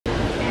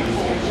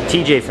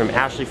TJ from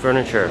Ashley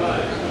Furniture.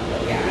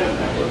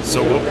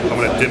 So what I'm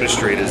going to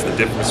demonstrate is the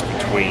difference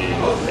between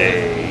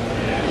a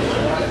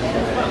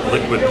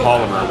liquid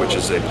polymer, which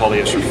is a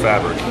polyester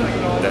fabric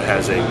that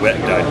has a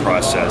wet dye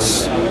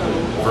process,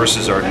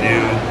 versus our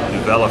new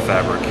Novella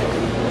fabric,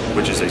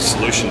 which is a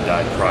solution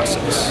dye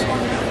process.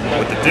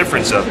 What the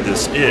difference of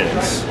this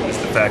is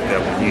the fact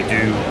that when you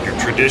do your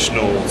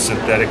traditional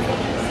synthetic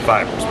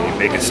fibers, when you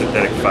make a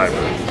synthetic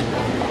fiber,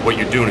 what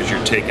you're doing is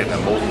you're taking a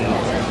molten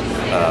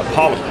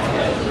polymer,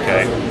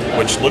 okay,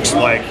 which looks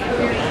like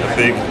a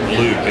big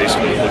glue.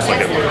 Basically, it looks like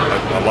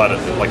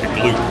like a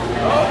glue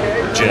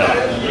gel.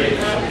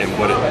 And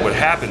what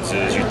happens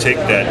is you take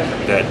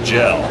that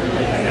gel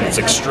and it's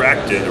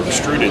extracted or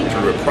extruded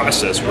through a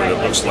process where it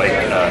looks like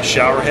a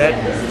shower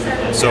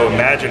head. So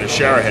imagine a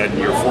shower head and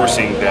you're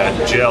forcing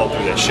that gel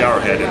through that shower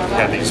head and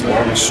have these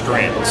long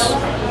strands.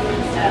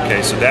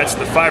 Okay, so that's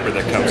the fiber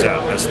that comes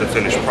out. That's the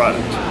finished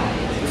product.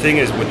 The thing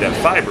is, with that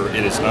fiber,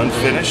 it is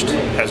unfinished,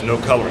 has no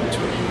coloring to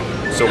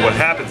it. So what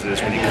happens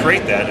is when you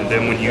create that, and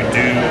then when you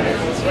do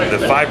the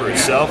fiber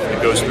itself, it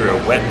goes through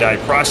a wet dye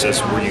process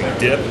where you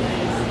dip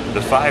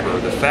the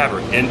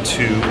fabric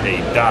into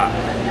a dye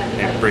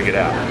and bring it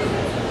out,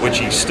 which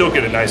you still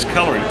get a nice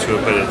coloring to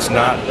it, but it's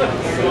not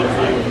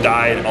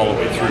dyed all the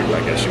way through,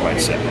 I guess you might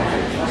say.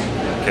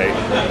 Okay.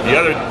 The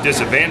other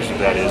disadvantage of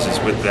that is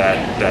with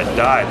that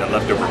dye, that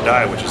leftover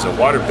dye, which is a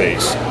water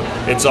base,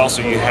 it's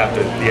also you have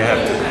to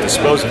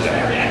dispose of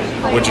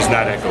that, which is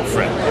not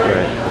eco-friendly.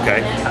 Right.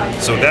 Okay.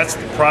 So that's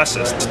the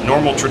process, it's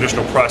normal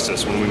traditional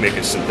process when we make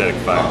a synthetic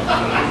fiber.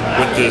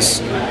 With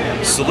this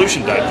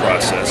solution dye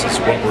process, is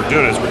what we're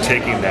doing is we're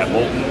taking that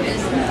molten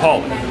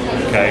poly,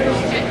 okay,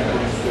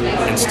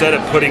 instead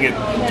of putting it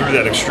through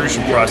that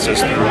extrusion process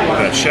through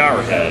that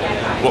shower head,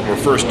 what we're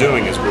first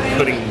doing is we're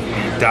putting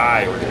the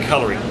dye or the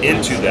coloring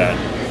into that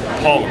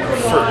polymer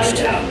first,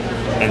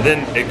 and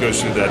then it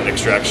goes through that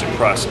extraction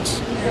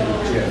process.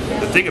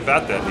 The thing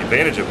about that, the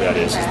advantage of that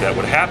is that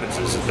what happens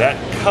is that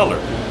color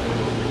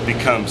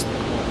becomes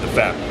the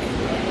fabric.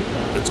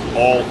 It's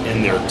all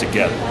in there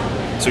together.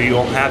 So you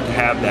don't have to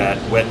have that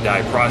wet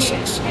dye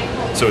process.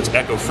 So it's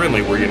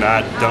eco-friendly where you're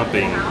not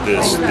dumping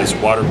this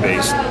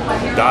water-based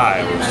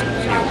dye or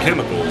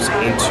chemicals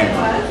into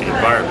the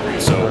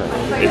environment. So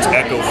it's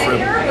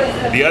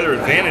eco-friendly. The other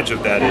advantage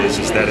of that is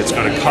that it's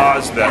going to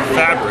cause that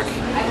fabric,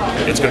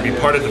 it's going to be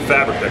part of the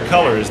fabric. That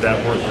color is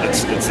that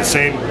it's the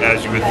same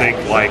as you would think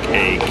like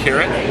a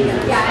carrot.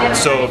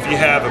 So if you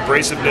have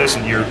abrasiveness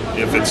and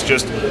if it's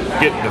just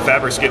the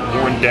fabric's getting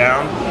worn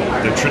down,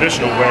 the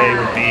traditional way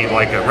would be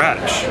like a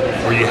radish,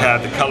 where you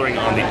have the coloring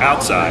on the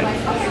outside,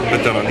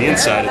 but then on the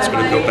inside it's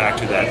going to go back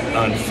to that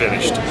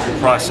unfinished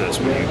process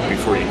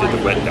before you did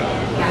the wet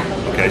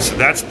dye. Okay, so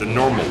that's the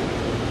normal.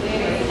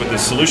 With the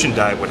solution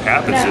dye, what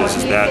happens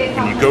is that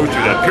when you go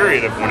through that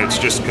period of when it's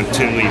just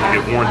continually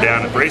get worn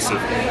down, abrasive,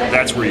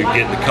 that's where you're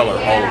getting the color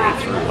all the way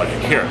through like a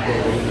carrot.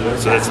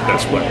 So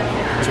that's what.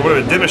 So what I'm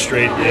going to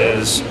demonstrate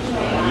is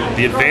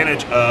the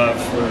advantage of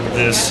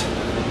this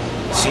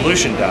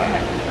solution dye.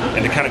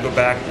 And to kind of go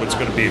back, what's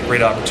going to be a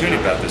great opportunity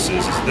about this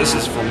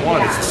is for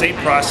one, it's the same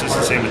process,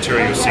 the same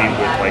material you'll see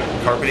with like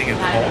carpeting in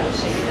homes.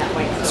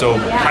 So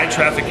high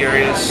traffic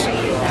areas,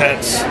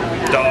 pets,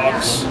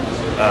 dogs,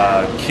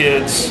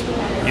 kids,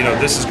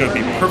 this is going to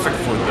be perfect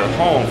for the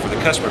home, for the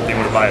customer. If they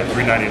want to buy a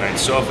 $3.99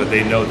 sofa,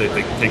 they know that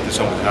they can take this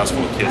home with a house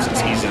full of kids.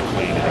 It's easy to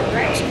clean and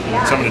everything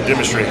else. So I'm going to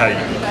demonstrate how you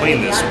can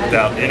clean this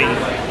without any,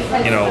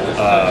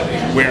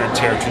 wear and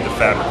tear to the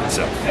fabric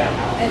itself.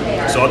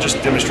 So I'll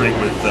just demonstrate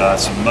with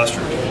some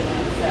mustard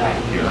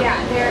here.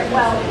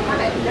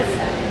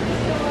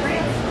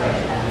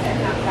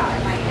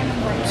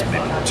 It's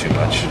maybe too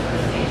much.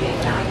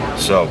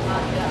 So.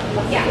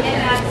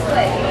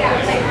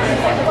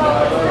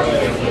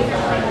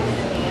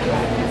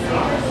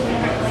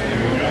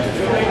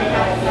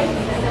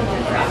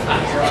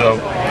 So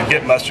you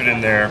get mustard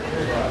in there,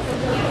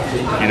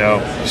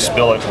 you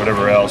spill it,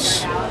 whatever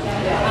else.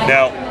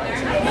 Now,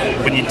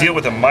 when you deal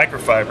with a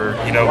microfiber,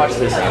 you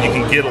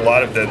can get a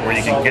lot of that where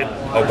you can get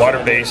a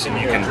water base and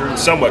you can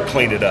somewhat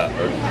clean it up.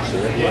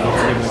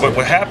 But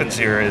what happens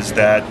here is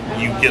that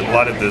you get a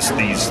lot of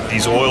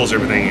these oils,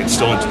 everything, it's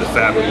still into the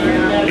fabric.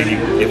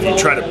 And if you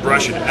try to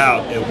brush it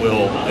out, it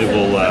will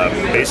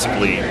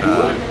basically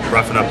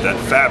roughen up that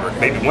fabric.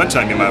 Maybe one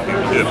time you might be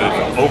able to do it,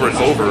 but over and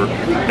over,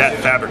 that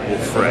fabric will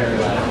fray.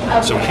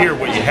 So here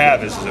what you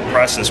have is a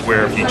process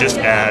where if you just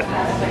add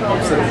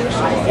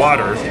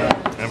water,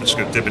 I'm just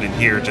going to dip it in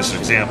here, just an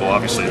example.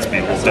 Obviously, it's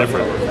being a little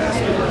different.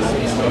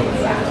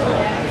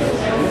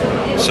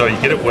 So you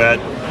get it wet.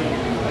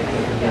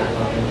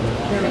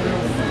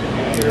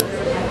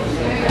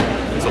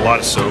 It's a lot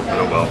of soap, but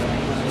oh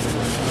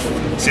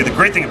well. See, the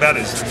great thing about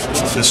it is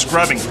the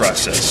scrubbing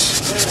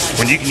process.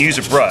 When you can use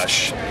a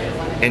brush,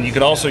 and you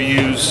can also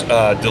use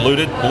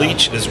diluted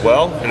bleach as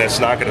well, and it's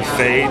not going to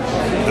fade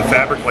the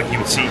fabric like you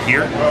would see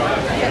here.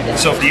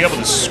 So if you're able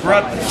to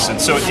scrub this, and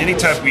so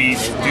anytime we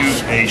do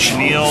a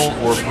chenille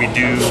or if we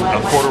do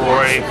a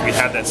corduroy, if we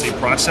have that same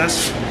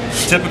process,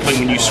 Typically,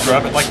 when you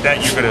scrub it like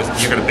that, you're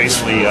gonna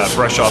basically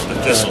brush off the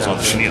thistles on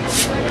the chenille.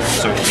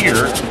 So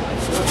here,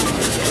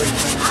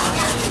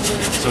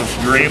 so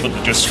you're able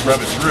to just scrub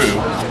it through.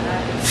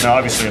 Now,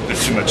 obviously, I put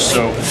too much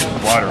soap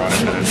and water on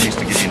it, but at least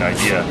to give you an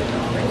idea.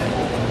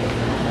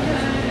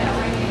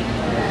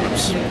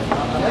 Oops.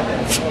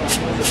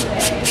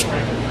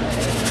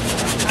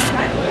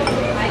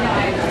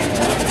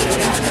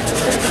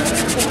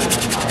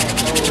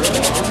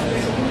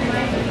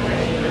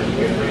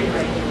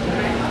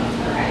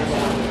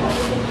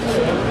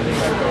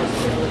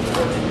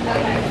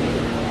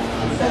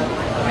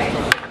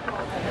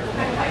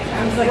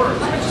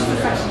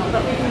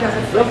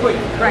 Real quick.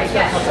 Right,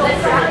 yes.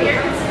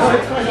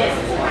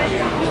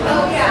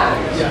 Oh, yeah.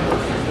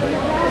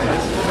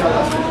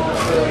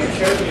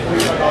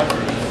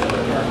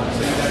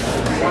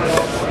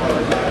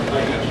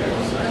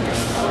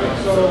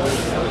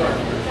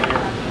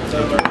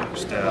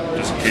 Stab,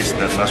 just in case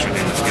that mustard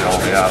didn't get all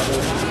the way out.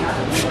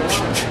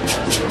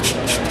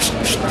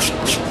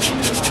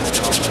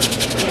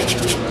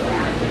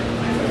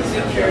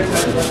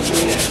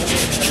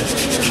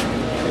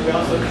 We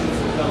also do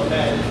some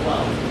bed as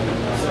well.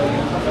 So you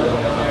can fill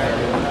it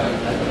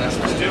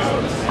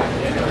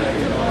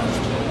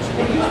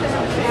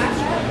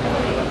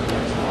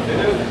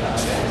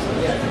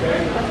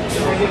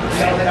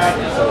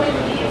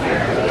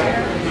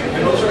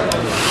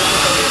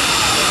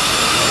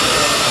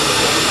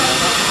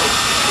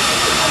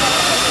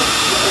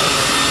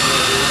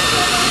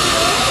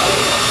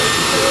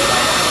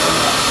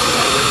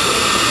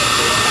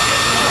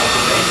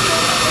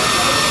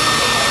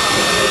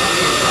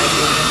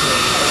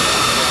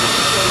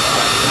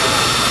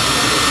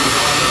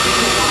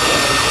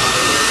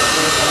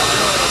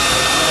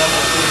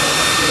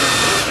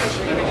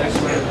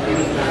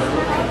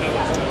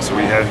So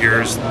what we have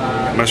here is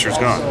mustard's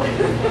gone.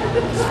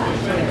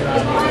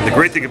 The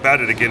great thing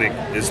about it again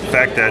is the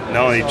fact that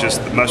not only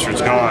just the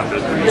mustard's gone,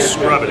 but when you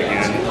scrub it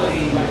again,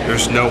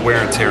 there's no wear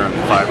and tear on the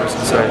fibers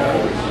inside.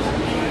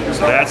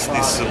 So that's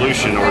the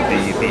solution, or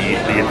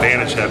the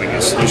advantage of having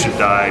a solution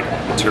dyed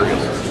material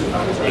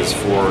is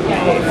for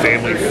the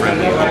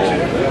family-friendly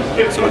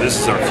home. So this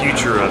is our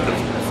future of the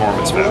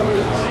performance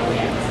fabric.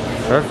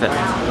 Perfect.